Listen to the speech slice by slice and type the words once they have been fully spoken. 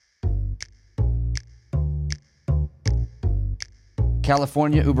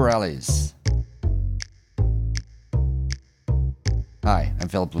California Uber Alles. Hi, I'm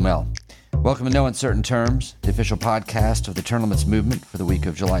Philip Blumel. Welcome to No Uncertain Terms, the official podcast of the Term Limits movement for the week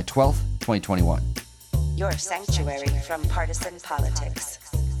of July 12th, 2021. Your sanctuary from partisan politics.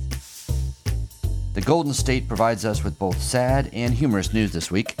 The Golden State provides us with both sad and humorous news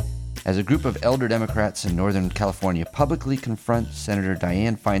this week, as a group of elder Democrats in Northern California publicly confront Senator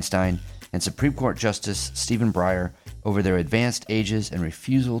Dianne Feinstein and Supreme Court Justice Stephen Breyer over their advanced ages and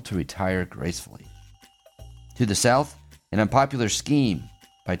refusal to retire gracefully. To the south, an unpopular scheme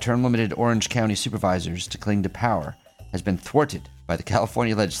by term-limited Orange County supervisors to cling to power has been thwarted by the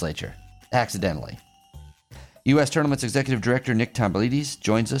California legislature, accidentally. U.S. Term Limits Executive Director Nick Tomboulides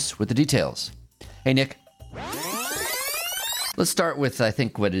joins us with the details. Hey, Nick. Let's start with, I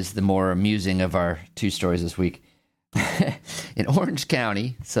think, what is the more amusing of our two stories this week. In Orange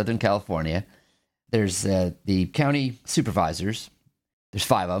County, Southern California, there's the county supervisors. There's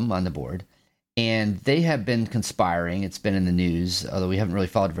 5 of them on the board. And they have been conspiring. It's been in the news, although we haven't really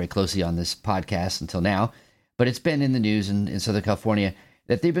followed very closely on this podcast until now. But it's been in the news in Southern California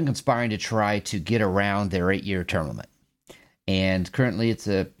that they've been conspiring to try to get around their 8-year term limit. And currently it's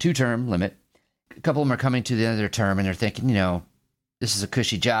a 2-term limit. A couple of them are coming to the end of their term, and they're thinking, this is a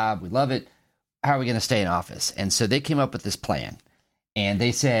cushy job. We love it. How are we going to stay in office? And so they came up with this plan. And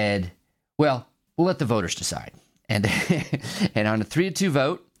they said, well, we'll let the voters decide. And, and on a 3-2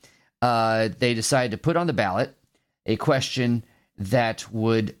 vote, they decided to put on the ballot a question that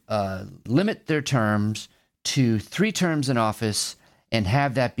would limit their terms to 3 terms in office and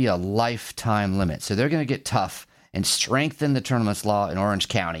have that be a lifetime limit. So they're going to get tough and strengthen the term limits law in Orange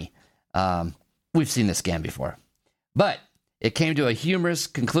County. We've seen this scam before. But it came to a humorous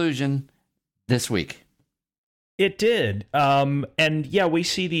conclusion this week. It did. And yeah, we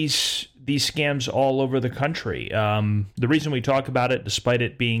see these scams all over the country. The reason we talk about it, despite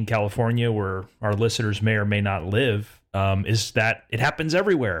it being California, where our listeners may or may not live, is that it happens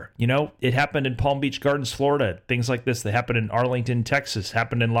everywhere. It happened in Palm Beach Gardens, Florida. Things like this, they happened in Arlington, Texas,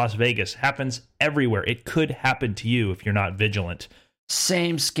 happened in Las Vegas, happens everywhere. It could happen to you if you're not vigilant.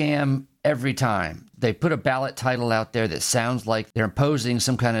 Same scam every time. They put a ballot title out there that sounds like they're imposing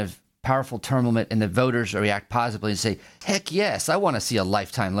some kind of powerful term limit, and the voters react positively and say, heck yes, I want to see a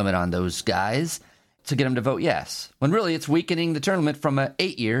lifetime limit on those guys, to get them to vote yes. When really it's weakening the term limit from an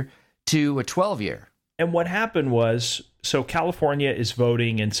 8-year to a 12-year. And what happened was, so California is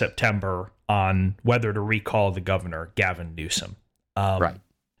voting in September on whether to recall the governor, Gavin Newsom. Right.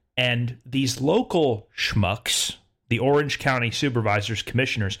 And these local schmucks, the Orange County supervisors,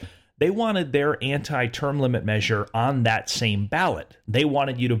 commissioners, they wanted their anti-term limit measure on that same ballot. They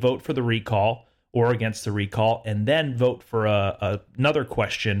wanted you to vote for the recall or against the recall, and then vote for another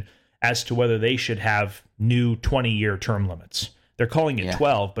question as to whether they should have new 20-year term limits. They're calling it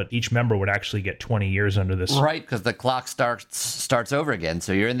 12, but each member would actually get 20 years under this. Right, because the clock starts over again.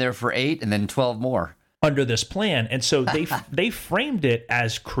 So you're in there for 8 and then 12 more. Under this plan. And so they framed it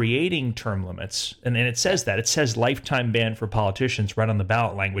as creating term limits. And it says that. It says lifetime ban for politicians right on the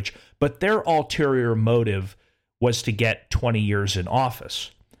ballot language. But their ulterior motive was to get 20 years in office.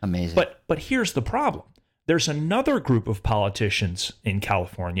 Amazing. But here's the problem. There's another group of politicians in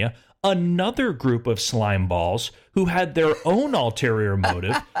California, another group of slime balls who had their own ulterior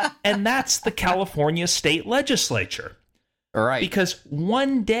motive, and that's the California state legislature. Right. Because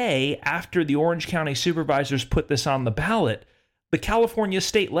one day after the Orange County supervisors put this on the ballot, the California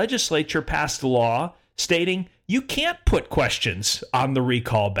state legislature passed a law stating you can't put questions on the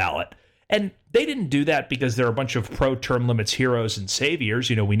recall ballot. And they didn't do that because they're a bunch of pro-term limits heroes and saviors.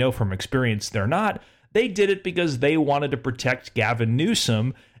 We know from experience they're not. They did it because they wanted to protect Gavin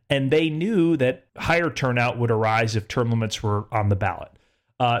Newsom, and they knew that higher turnout would arise if term limits were on the ballot.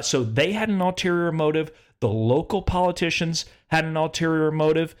 So they had an ulterior motive. The local politicians had an ulterior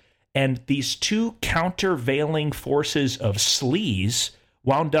motive, and these two countervailing forces of sleaze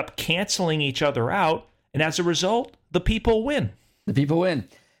wound up canceling each other out, and as a result, the people win. The people win.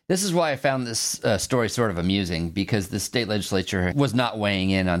 This is why I found this story sort of amusing, because the state legislature was not weighing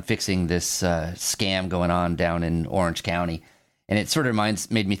in on fixing this scam going on down in Orange County. And it sort of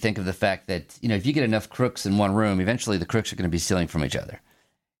made me think of the fact that, if you get enough crooks in one room, eventually the crooks are going to be stealing from each other.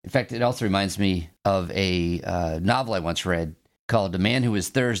 In fact, it also reminds me of a novel I once read called A Man Who Was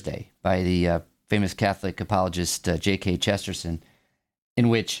Thursday by the famous Catholic apologist G.K. Chesterton, in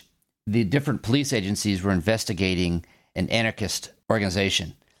which the different police agencies were investigating an anarchist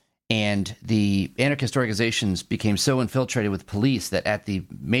organization. And the anarchist organizations became so infiltrated with police that at the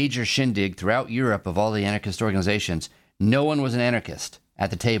major shindig throughout Europe of all the anarchist organizations, no one was an anarchist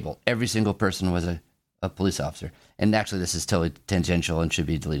at the table. Every single person was a a police officer. And actually, this is totally tangential and should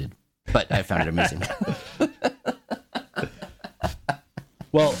be deleted. But I found it amusing.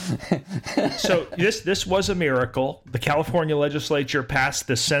 Well, so this was a miracle. The California legislature passed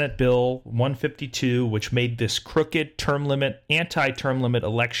the Senate Bill 152, which made this crooked anti-term limit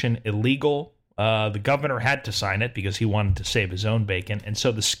election illegal. The governor had to sign it because he wanted to save his own bacon. And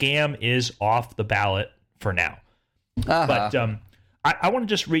so the scam is off the ballot for now. But I want to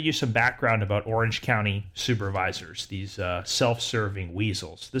just read you some background about Orange County supervisors, these self-serving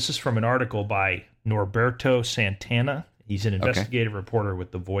weasels. This is from an article by Norberto Santana. He's an investigative reporter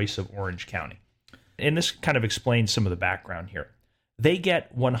with the Voice of Orange County. And this kind of explains some of the background here. They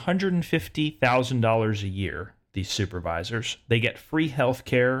get $150,000 a year, these supervisors. They get free health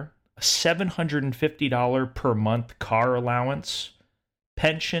care, a $750 per month car allowance,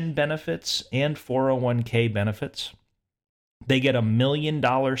 pension benefits, and 401k benefits. They get $1 million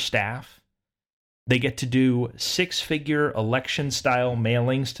staff. They get to do six-figure election-style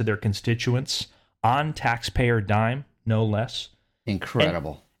mailings to their constituents on taxpayer dime, no less.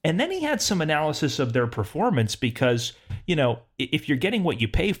 Incredible. And then he had some analysis of their performance because, if you're getting what you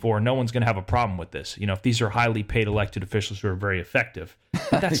pay for, no one's going to have a problem with this. If these are highly paid elected officials who are very effective.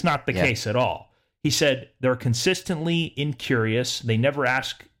 But that's not the case at all. He said they're consistently incurious. They never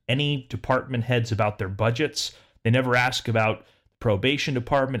ask any department heads about their budgets. They never ask about probation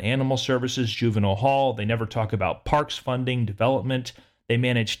department, animal services, juvenile hall. They never talk about parks funding, development. They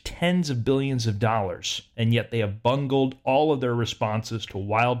manage tens of billions of dollars, and yet they have bungled all of their responses to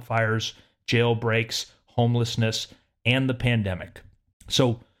wildfires, jailbreaks, homelessness, and the pandemic.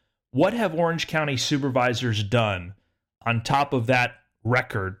 So what have Orange County supervisors done on top of that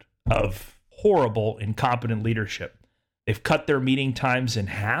record of horrible, incompetent leadership? They've cut their meeting times in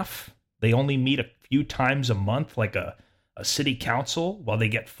half. They only meet a few times a month like a city council while they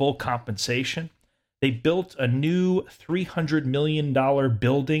get full compensation. They built a new $300 million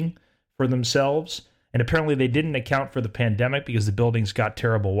building for themselves, and apparently they didn't account for the pandemic because the building's got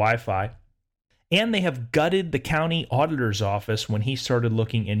terrible Wi-Fi. And they have gutted the county auditor's office when he started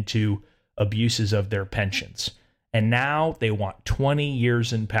looking into abuses of their pensions. And now they want 20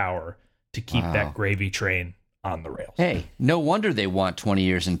 years in power to keep that gravy train on the rails. Hey, no wonder they want 20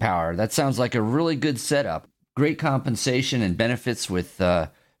 years in power. That sounds like a really good setup. Great compensation and benefits with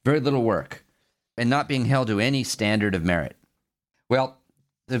very little work, and not being held to any standard of merit. Well,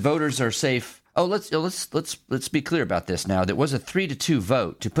 the voters are safe. Oh, let's be clear about this now. There was a 3-2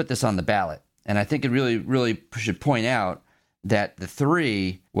 vote to put this on the ballot, and I think it really should point out that the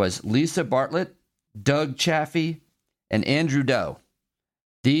three was Lisa Bartlett, Doug Chaffee, and Andrew Doe.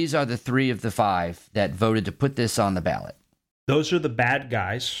 These are the three of the five that voted to put this on the ballot. Those are the bad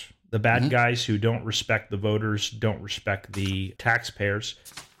guys. The bad guys who don't respect the voters, don't respect the taxpayers.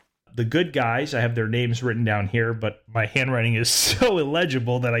 The good guys, I have their names written down here, but my handwriting is so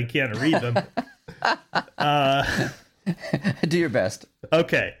illegible that I can't read them. Do your best.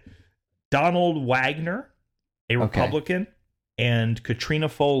 Okay. Donald Wagner, a Republican, and Katrina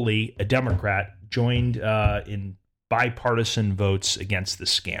Foley, a Democrat, joined in bipartisan votes against the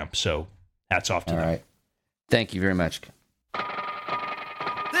scam. So hats off to them. All right. Thank you very much.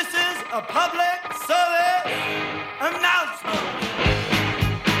 This is a public service announcement.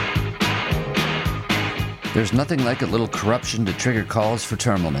 There's nothing like a little corruption to trigger calls for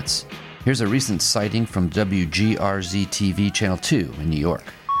term limits. Here's a recent sighting from WGRZ-TV Channel 2 in New York.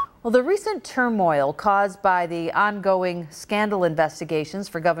 Well, the recent turmoil caused by the ongoing scandal investigations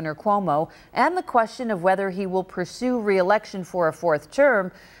for Governor Cuomo and the question of whether he will pursue re-election for a fourth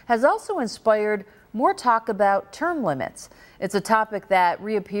term has also inspired more talk about term limits. It's a topic that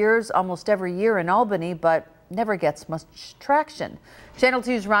reappears almost every year in Albany, but never gets much traction. Channel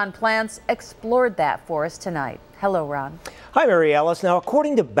 2's Ron Plants explored that for us tonight. Hello, Ron. Hi, Mary Alice. Now,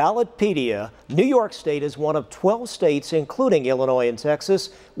 according to Ballotpedia, New York State is one of 12 states, including Illinois and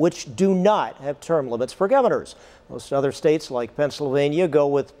Texas, which do not have term limits for governors. Most other states, like Pennsylvania, go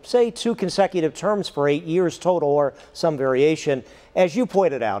with, say, 2 consecutive terms for 8 years total or some variation. As you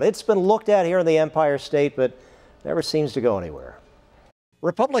pointed out, it's been looked at here in the Empire State, but never seems to go anywhere.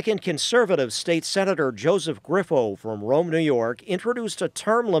 Republican conservative State Senator Joseph Griffo from Rome, New York, introduced a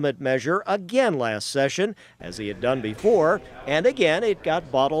term limit measure again last session, as he had done before, and again it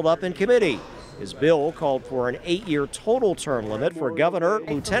got bottled up in committee. His bill called for an 8-year total term limit for governor,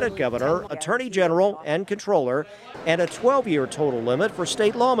 lieutenant governor, attorney general, and controller, and a 12-year total limit for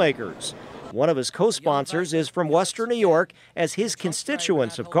state lawmakers. One of his co-sponsors is from Western New York, as his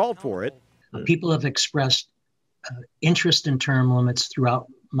constituents have called for it. People have expressed interest in term limits throughout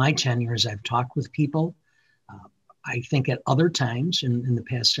my tenures. I've talked with people. I think at other times in the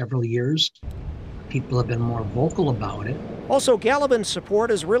past several years. People have been more vocal about it. Also, Gallivan's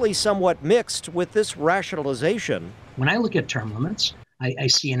support is really somewhat mixed with this rationalization. When I look at term limits, I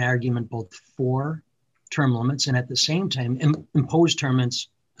see an argument both for term limits and at the same time impose term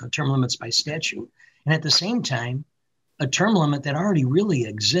limits by statute. And at the same time, a term limit that already really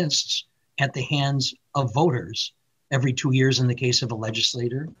exists at the hands of voters every 2 years in the case of a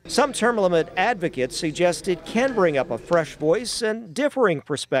legislator. Some term limit advocates suggest it can bring up a fresh voice and differing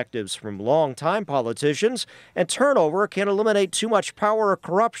perspectives from longtime politicians, and turnover can eliminate too much power or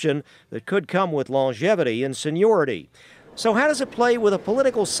corruption that could come with longevity and seniority. So how does it play with a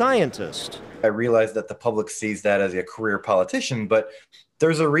political scientist? I realize that the public sees that as a career politician, but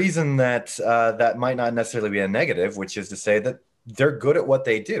there's a reason that that might not necessarily be a negative, which is to say that they're good at what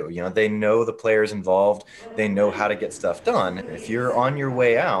they do. You know, they know the players involved. They know how to get stuff done. If you're on your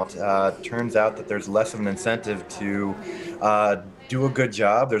way out, turns out that there's less of an incentive to do a good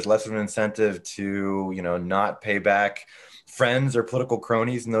job. There's less of an incentive to, not pay back friends or political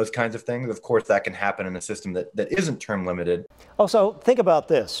cronies and those kinds of things. Of course, that can happen in a system that isn't term limited. Also, think about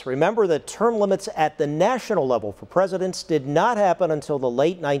this. Remember that term limits at the national level for presidents did not happen until the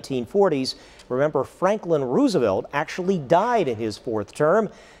late 1940s. Remember, Franklin Roosevelt actually died in his fourth term,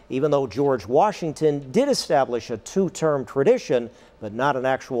 even though George Washington did establish a two-term tradition, but not an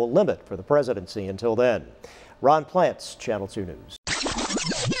actual limit for the presidency until then. Ron Plants, Channel 2 News.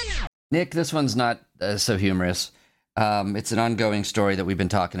 Nick, this one's not so humorous. It's an ongoing story that we've been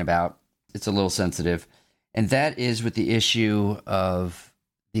talking about. It's a little sensitive. And that is with the issue of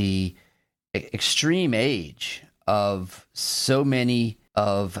the extreme age of so many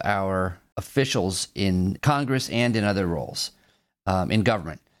of our officials in Congress and in other roles in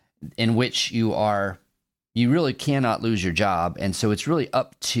government, in which you really cannot lose your job. And so it's really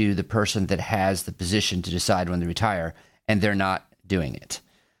up to the person that has the position to decide when to retire, and they're not doing it.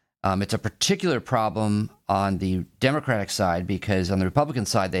 It's a particular problem on the Democratic side because on the Republican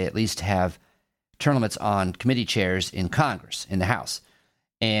side, they at least have term limits on committee chairs in Congress, in the House.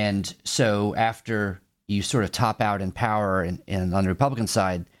 And so after you sort of top out in power and on the Republican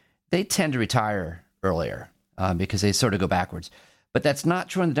side, they tend to retire earlier because they sort of go backwards. But that's not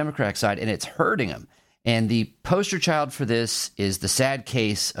true on the Democratic side, and it's hurting them. And the poster child for this is the sad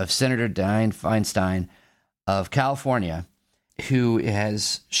case of Senator Dianne Feinstein of California, who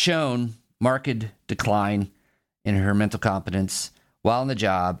has shown marked decline in her mental competence while in the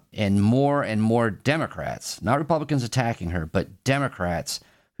job, and more Democrats, not Republicans attacking her, but Democrats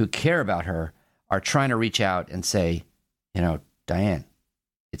who care about her are trying to reach out and say, Dianne,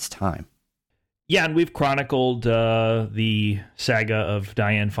 it's time. Yeah, and we've chronicled the saga of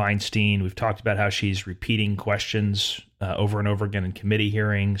Dianne Feinstein. We've talked about how she's repeating questions over and over again in committee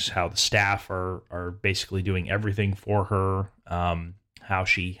hearings, how the staff are basically doing everything for her, how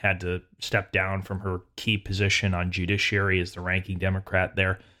she had to step down from her key position on judiciary as the ranking Democrat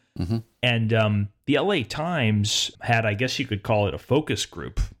there. Mm-hmm. And the LA Times had, I guess you could call it, a focus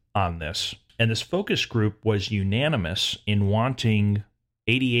group on this. And this focus group was unanimous in wanting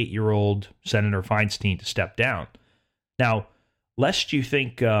 88-year-old Senator Feinstein to step down. Now, lest you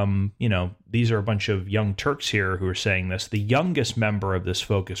think, these are a bunch of young Turks here who are saying this, the youngest member of this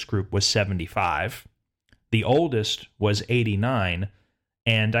focus group was 75. The oldest was 89.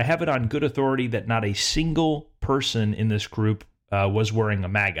 And I have it on good authority that not a single person in this group was wearing a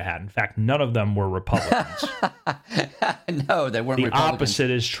MAGA hat. In fact, none of them were Republicans. No, they weren't the Republicans. The opposite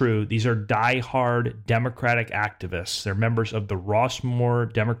is true. These are diehard Democratic activists. They're members of the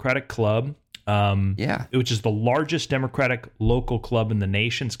Rossmoor Democratic Club, which is the largest Democratic local club in the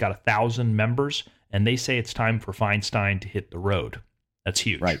nation. It's got 1,000 members, and they say it's time for Feinstein to hit the road. That's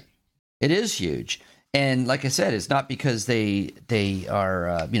huge. Right. It is huge. And like I said, it's not because they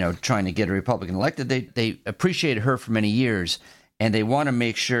are trying to get a Republican elected. They appreciated her for many years, and they want to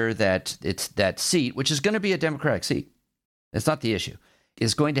make sure that it's that seat, which is going to be a Democratic seat. That's not the issue.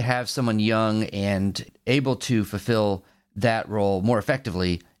 Is going to have someone young and able to fulfill that role more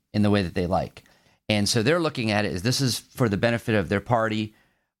effectively in the way that they like. And so they're looking at it as this is for the benefit of their party.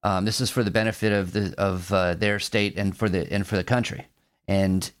 This is for the benefit of their state and for the country.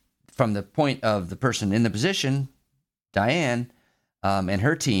 And from the point of the person in the position, Dianne, and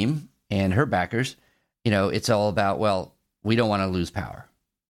her team and her backers, it's all about, well, we don't want to lose power.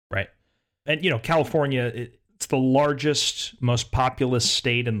 Right. And, California, it's the largest, most populous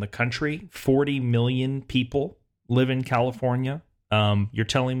state in the country. 40 million people live in California. You're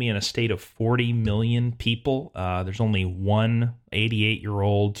telling me in a state of 40 million people, there's only one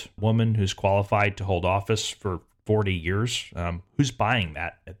 88-year-old woman who's qualified to hold office for 40 years. Who's buying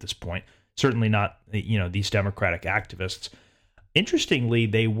that at this point? Certainly not, these Democratic activists. Interestingly,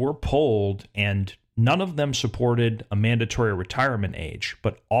 they were polled, and none of them supported a mandatory retirement age,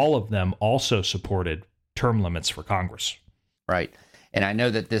 but all of them also supported term limits for Congress. Right. And I know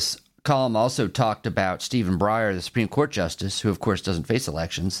that this column also talked about Stephen Breyer, the Supreme Court justice, who, of course, doesn't face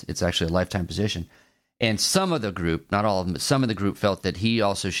elections. It's actually a lifetime position. And some of the group, not all of them, but some of the group felt that he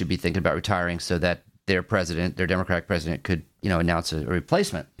also should be thinking about retiring so that their president, their Democratic president, could, announce a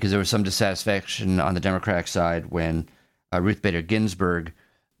replacement. Because there was some dissatisfaction on the Democratic side when Ruth Bader Ginsburg,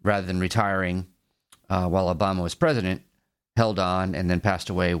 rather than retiring while Obama was president, held on and then passed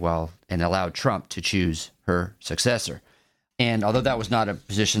away and allowed Trump to choose her successor. And although that was not a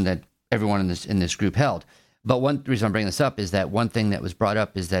position that everyone in this group held, but one reason I'm bringing this up is that one thing that was brought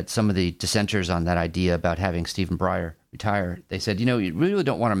up is that some of the dissenters on that idea about having Stephen Breyer retire, they said, you really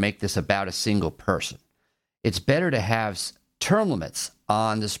don't want to make this about a single person. It's better to have term limits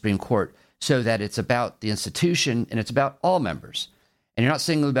on the Supreme Court so that it's about the institution and it's about all members. And you're not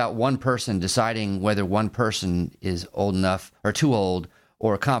singling about one person deciding whether one person is old enough or too old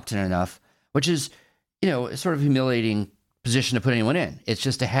or competent enough, which is, a sort of humiliating position to put anyone in. It's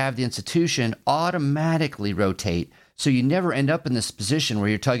just to have the institution automatically rotate so you never end up in this position where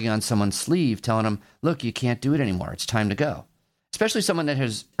you're tugging on someone's sleeve telling them, look, you can't do it anymore. It's time to go. Especially someone that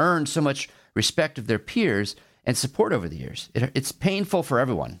has earned so much respect of their peers and support over the years. It's painful for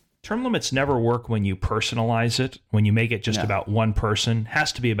everyone. Term limits never work when you personalize it, when you make it just about one person. It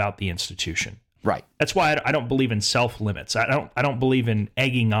has to be about the institution. Right. That's why I don't believe in self-limits. I don't believe in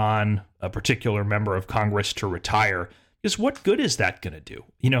egging on a particular member of Congress to retire. Because what good is that going to do?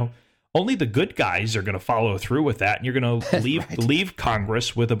 Only the good guys are going to follow through with that, and you're going to leave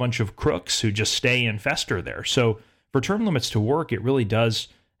Congress with a bunch of crooks who just stay and fester there. So for term limits to work, it really does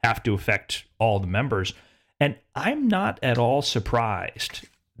have to affect all the members. And I'm not at all surprised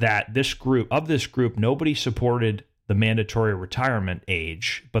that this group, nobody supported the mandatory retirement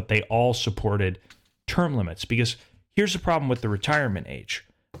age, but they all supported term limits. Because here's the problem with the retirement age.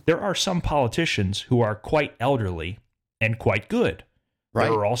 There are some politicians who are quite elderly and quite good. Right.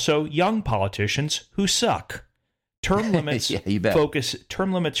 There are also young politicians who suck. Term limits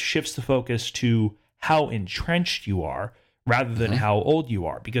term limits shifts the focus to how entrenched you are rather than how old you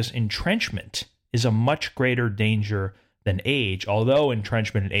are, because entrenchment is a much greater danger than age, although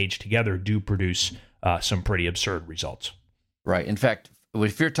entrenchment and age together do produce some pretty absurd results. Right. In fact,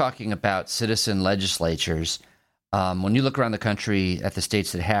 if you're talking about citizen legislatures, when you look around the country at the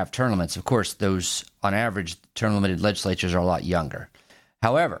states that have term limits, of course, those, on average, term-limited legislatures are a lot younger.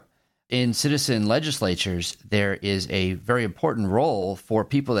 However, in citizen legislatures, there is a very important role for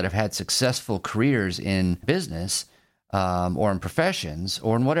people that have had successful careers in business or in professions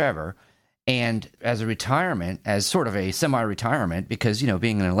or in whatever. And as a retirement, as sort of a semi-retirement, because,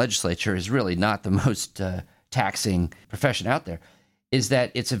 being in a legislature is really not the most taxing profession out there, is that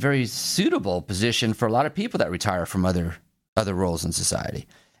it's a very suitable position for a lot of people that retire from other roles in society.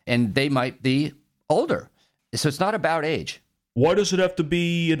 And they might be older. So it's not about age. Why does it have to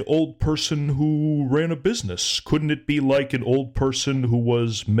be an old person who ran a business? Couldn't it be like an old person who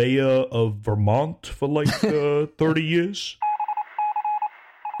was mayor of Vermont for like 30 years?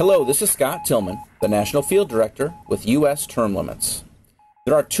 Hello, this is Scott Tillman, the National Field Director with U.S. Term Limits.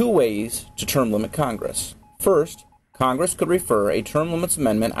 There are two ways to term limit Congress. First, Congress could refer a term limits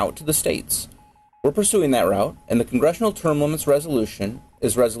amendment out to the states. We're pursuing that route, and the Congressional Term Limits Resolution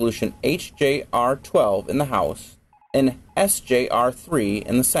is Resolution HJR 12 in the House and SJR 3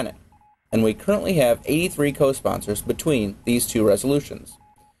 in the Senate, and we currently have 83 co-sponsors between these two resolutions.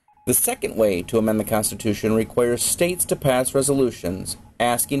 The second way to amend the Constitution requires states to pass resolutions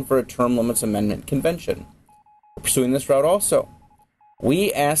asking for a term limits amendment convention. We're pursuing this route also.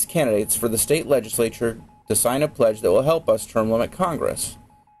 We ask candidates for the state legislature to sign a pledge that will help us term limit Congress.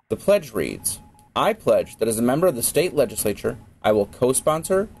 The pledge reads, I pledge that as a member of the state legislature, I will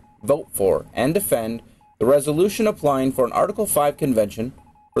co-sponsor, vote for, and defend the resolution applying for an Article 5 convention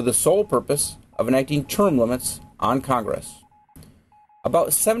for the sole purpose of enacting term limits on Congress.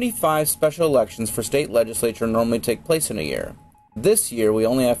 About 75 special elections for state legislature normally take place in a year. This year, we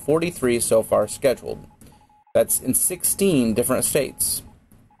only have 43 so far scheduled. That's in 16 different states.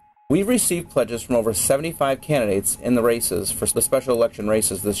 We've received pledges from over 75 candidates in the races for the special election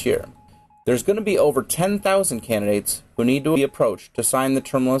races this year. There's going to be over 10,000 candidates who need to be approached to sign the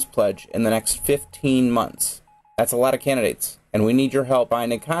term limits pledge in the next 15 months. That's a lot of candidates, and we need your help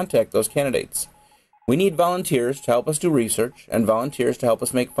finding and contact those candidates. We need volunteers to help us do research and volunteers to help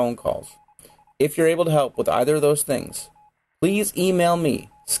us make phone calls. If you're able to help with either of those things, please email me,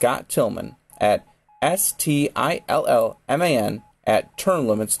 Scott Tillman, at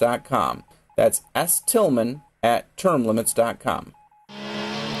stillman@termlimits.com. That's stillman@termlimits.com.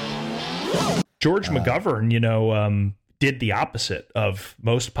 George McGovern, did the opposite of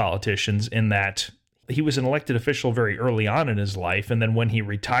most politicians in that he was an elected official very early on in his life. And then when he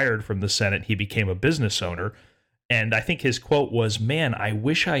retired from the Senate, he became a business owner. And I think his quote was, "Man, I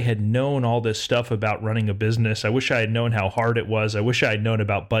wish I had known all this stuff about running a business. I wish I had known how hard it was. I wish I had known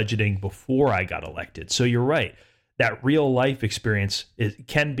about budgeting before I got elected." So you're right. That real life experience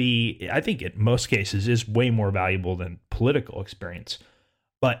can be, I think in most cases, is way more valuable than political experience.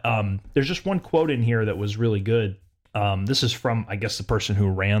 But there's just one quote in here that was really good. This is from, I guess, the person who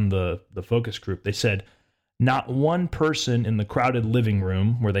ran the focus group. They said, "Not one person in the crowded living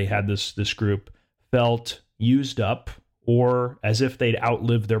room where they had this group felt used up or as if they'd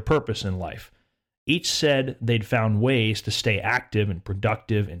outlived their purpose in life. Each said they'd found ways to stay active and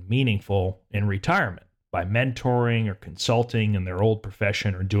productive and meaningful in retirement by mentoring or consulting in their old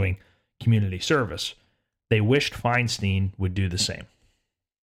profession or doing community service. They wished Feinstein would do the same."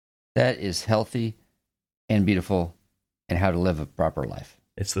 That is healthy and beautiful, and how to live a proper life.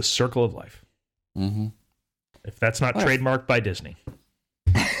 It's the circle of life. Mm-hmm. If that's not trademarked by Disney.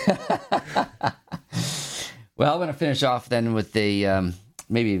 Well, I'm going to finish off then with maybe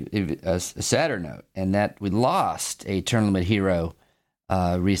a sadder note, and that we lost a term limit hero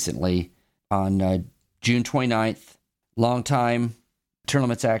recently on June 29th. Longtime term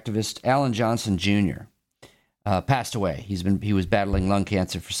limits activist Alan Johnson Jr. Passed away. He was battling lung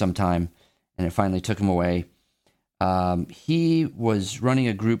cancer for some time, and it finally took him away. He was running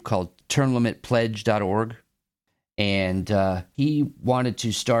a group called termlimitpledge.org. And he wanted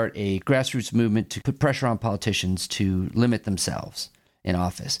to start a grassroots movement to put pressure on politicians to limit themselves in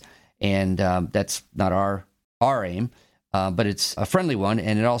office. And that's not our aim, but it's a friendly one.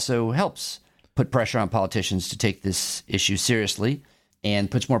 And it also helps put pressure on politicians to take this issue seriously and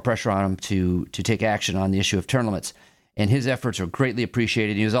puts more pressure on them to take action on the issue of term limits. And his efforts are greatly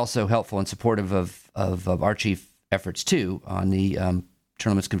appreciated. He was also helpful and supportive of our chief efforts, too, on the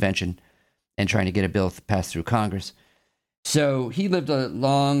term limits convention and trying to get a bill passed through Congress. So he lived a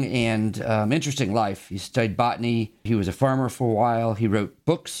long and interesting life. He studied botany. He was a farmer for a while. He wrote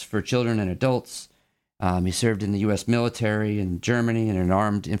books for children and adults. He served in the U.S. military in Germany in an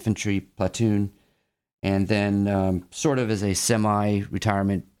armed infantry platoon. And then sort of as a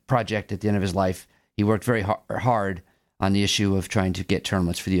semi-retirement project at the end of his life, he worked very hard on the issue of trying to get term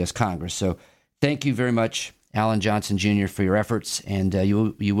limits for the U.S. Congress. So thank you very much, Alan Johnson Jr., for your efforts, and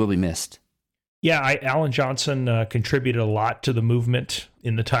you will be missed. Yeah, Alan Johnson contributed a lot to the movement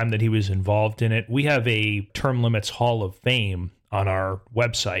in the time that he was involved in it. We have a Term Limits Hall of Fame on our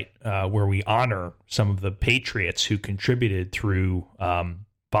website where we honor some of the patriots who contributed through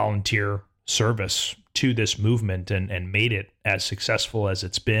volunteer service to this movement and made it as successful as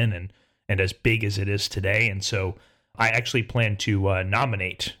it's been and as big as it is today. And so I actually plan to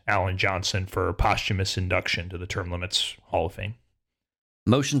nominate Alan Johnson for posthumous induction to the Term Limits Hall of Fame.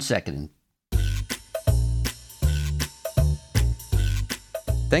 Motion seconded.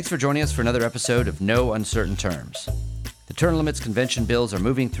 Thanks for joining us for another episode of No Uncertain Terms. The term limits convention bills are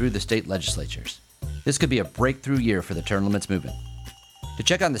moving through the state legislatures. This could be a breakthrough year for the term limits movement. To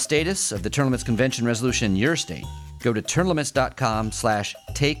check on the status of the term limits convention resolution in your state, go to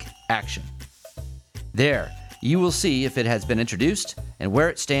termlimits.com/takeaction. There, you will see if it has been introduced and where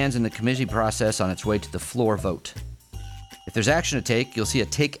it stands in the committee process on its way to the floor vote. If there's action to take, you'll see a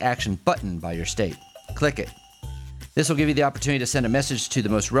Take Action button by your state. Click it. This will give you the opportunity to send a message to the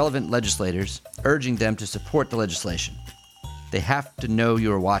most relevant legislators, urging them to support the legislation. They have to know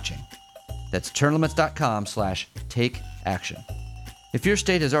you are watching. That's termlimits.com/takeaction. If your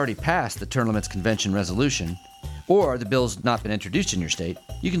state has already passed the Term Limits Convention resolution, or the bill's not been introduced in your state,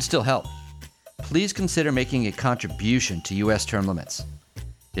 you can still help. Please consider making a contribution to U.S. term limits.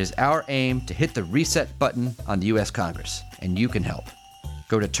 It is our aim to hit the reset button on the U.S. Congress, and you can help.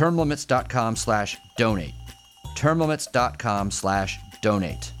 Go to termlimits.com/donate.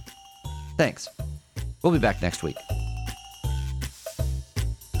 termlimits.com/donate. Thanks. We'll be back next week.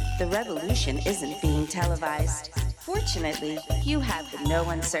 The revolution isn't being televised. Fortunately, you have the No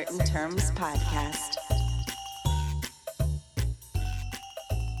Uncertain Terms podcast.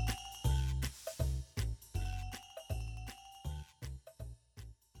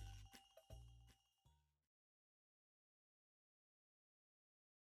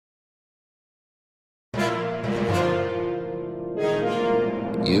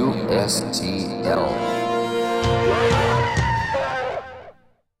 USTL.